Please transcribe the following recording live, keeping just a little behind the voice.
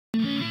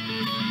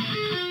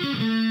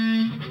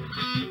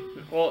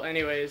So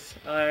anyways,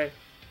 I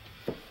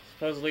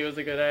supposedly it was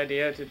a good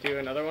idea to do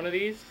another one of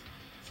these.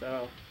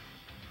 So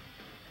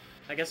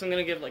I guess I'm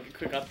gonna give like a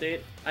quick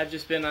update. I've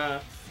just been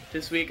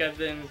this week I've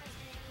been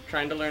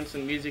trying to learn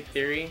some music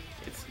theory.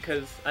 It's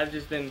because I've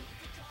been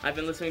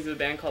listening to a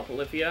band called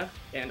Polyphia,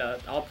 and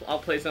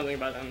I'll play something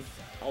by them.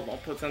 I'll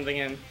put something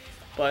in.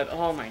 But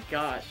oh my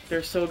gosh,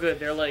 they're so good.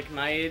 They're like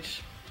my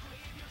age,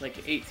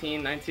 like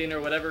 18, 19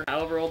 or whatever,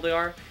 however old they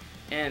are,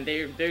 and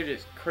they're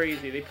just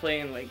crazy. They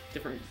play in like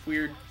different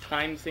weird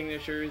time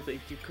signatures.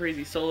 They do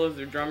crazy solos.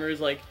 Their drummer's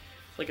like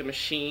a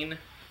machine.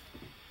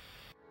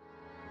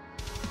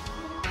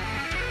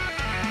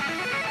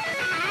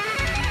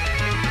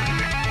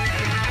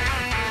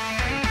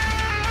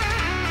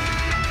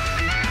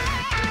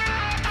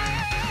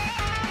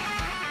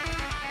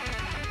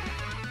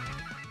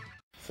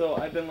 So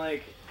I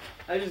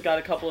just got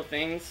a couple of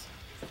things.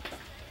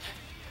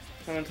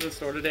 I went to the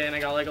store today and I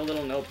got like a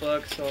little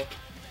notebook, so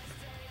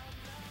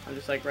I'm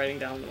just like writing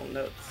down little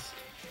notes.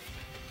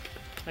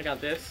 I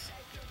got this.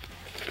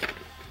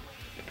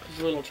 Just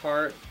a little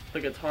chart, the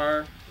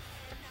guitar.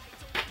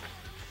 I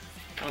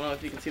don't know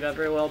if you can see that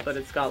very well, but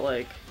it's got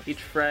like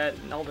each fret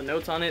and all the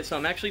notes on it. So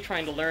I'm actually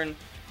trying to learn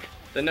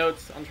the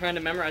notes. I'm trying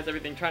to memorize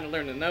everything, trying to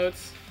learn the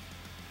notes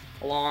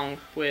along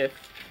with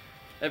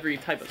every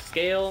type of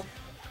scale.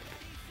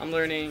 I'm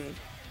learning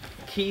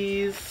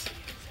keys,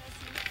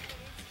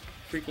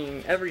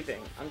 freaking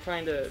everything. I'm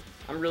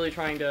really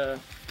trying to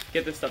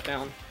get this stuff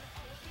down.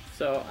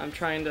 So I'm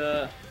trying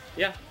to,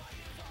 yeah.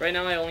 Right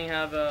now I only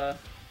have,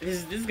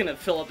 this is gonna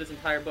fill up this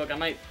entire book. I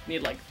might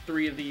need like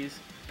 3 of these,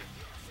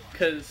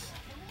 cause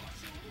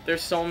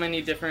there's so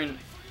many different,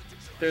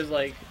 there's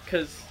like,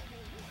 cause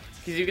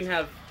you can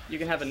have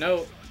a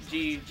note,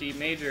 G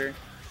major,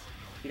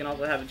 you can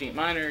also have a G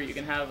minor, you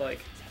can have like,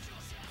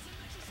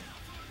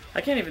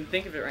 I can't even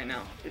think of it right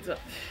now. It's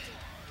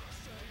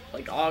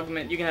like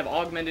you can have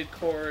augmented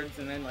chords,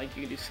 and then like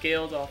you can do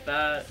scales off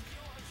that.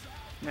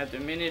 You can have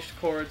diminished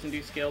chords and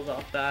do scales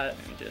off that,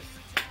 and just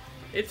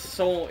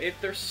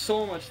there's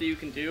so much that you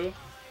can do.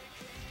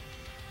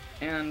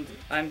 And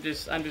I'm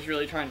just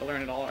really trying to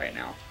learn it all right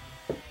now.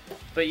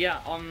 But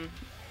yeah,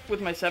 with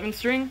my 7th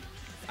string,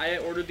 I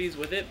ordered these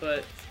with it,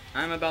 but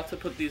I'm about to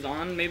put these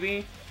on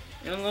maybe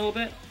in a little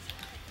bit.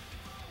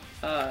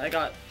 I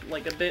got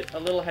like a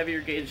little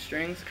heavier gauge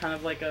strings, kind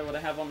of like what I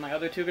have on my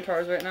other 2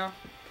 guitars right now.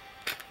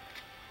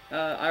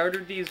 I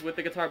ordered these with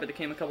the guitar, but they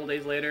came a couple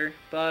days later.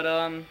 But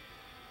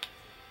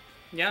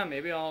yeah,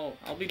 maybe I'll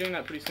be doing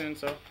that pretty soon,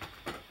 so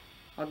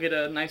I'll get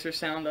a nicer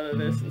sound out of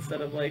this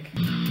instead of like.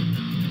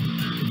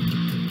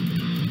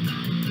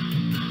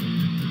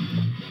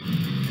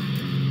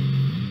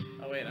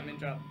 Oh wait, I'm in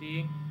drop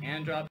D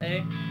and drop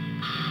A.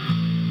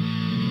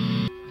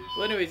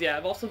 Well, anyways, yeah,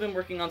 I've also been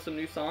working on some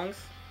new songs.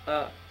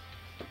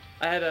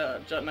 I had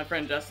my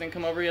friend Justin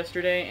come over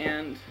yesterday,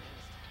 and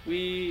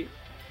we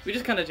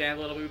just kind of jammed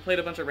a little bit. We played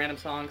a bunch of random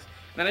songs,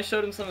 and then I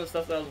showed him some of the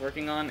stuff that I was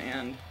working on,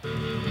 and I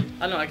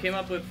don't know, I came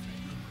up with,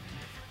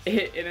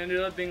 it ended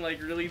up being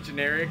like really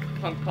generic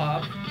punk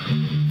pop.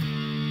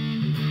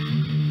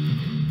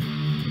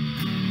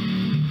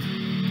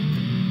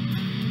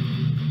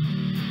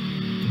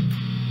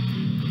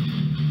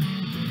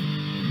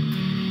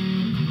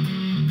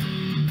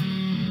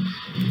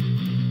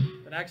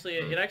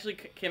 It actually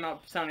came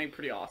out sounding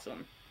pretty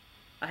awesome.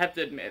 I have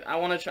to admit, I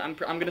want to try.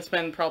 I'm gonna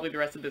spend probably the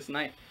rest of this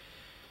night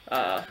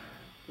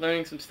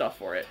learning some stuff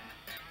for it.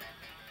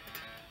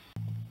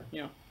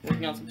 You know,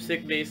 working on some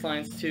sick bass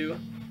lines too.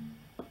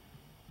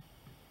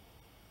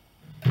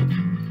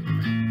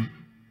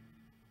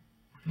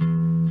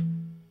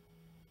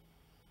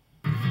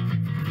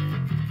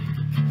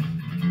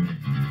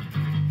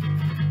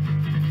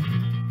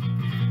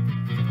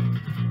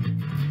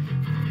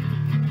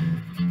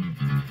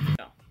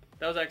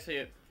 That was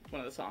actually one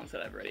of the songs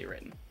that I've already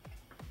written.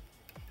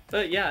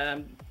 But yeah,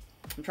 I'm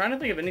trying to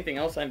think of anything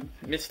else I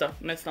missed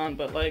on,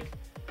 but like,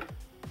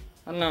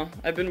 I don't know.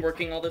 I've been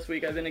working all this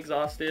week. I've been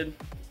exhausted.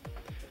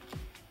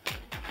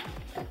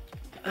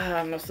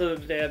 Most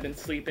of the day I've been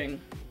sleeping.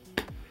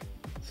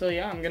 So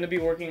yeah, I'm gonna be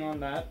working on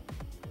that.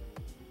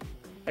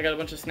 I got a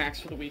bunch of snacks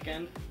for the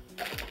weekend.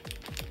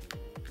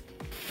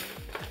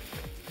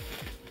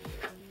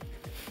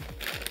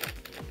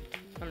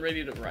 I'm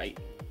ready to write.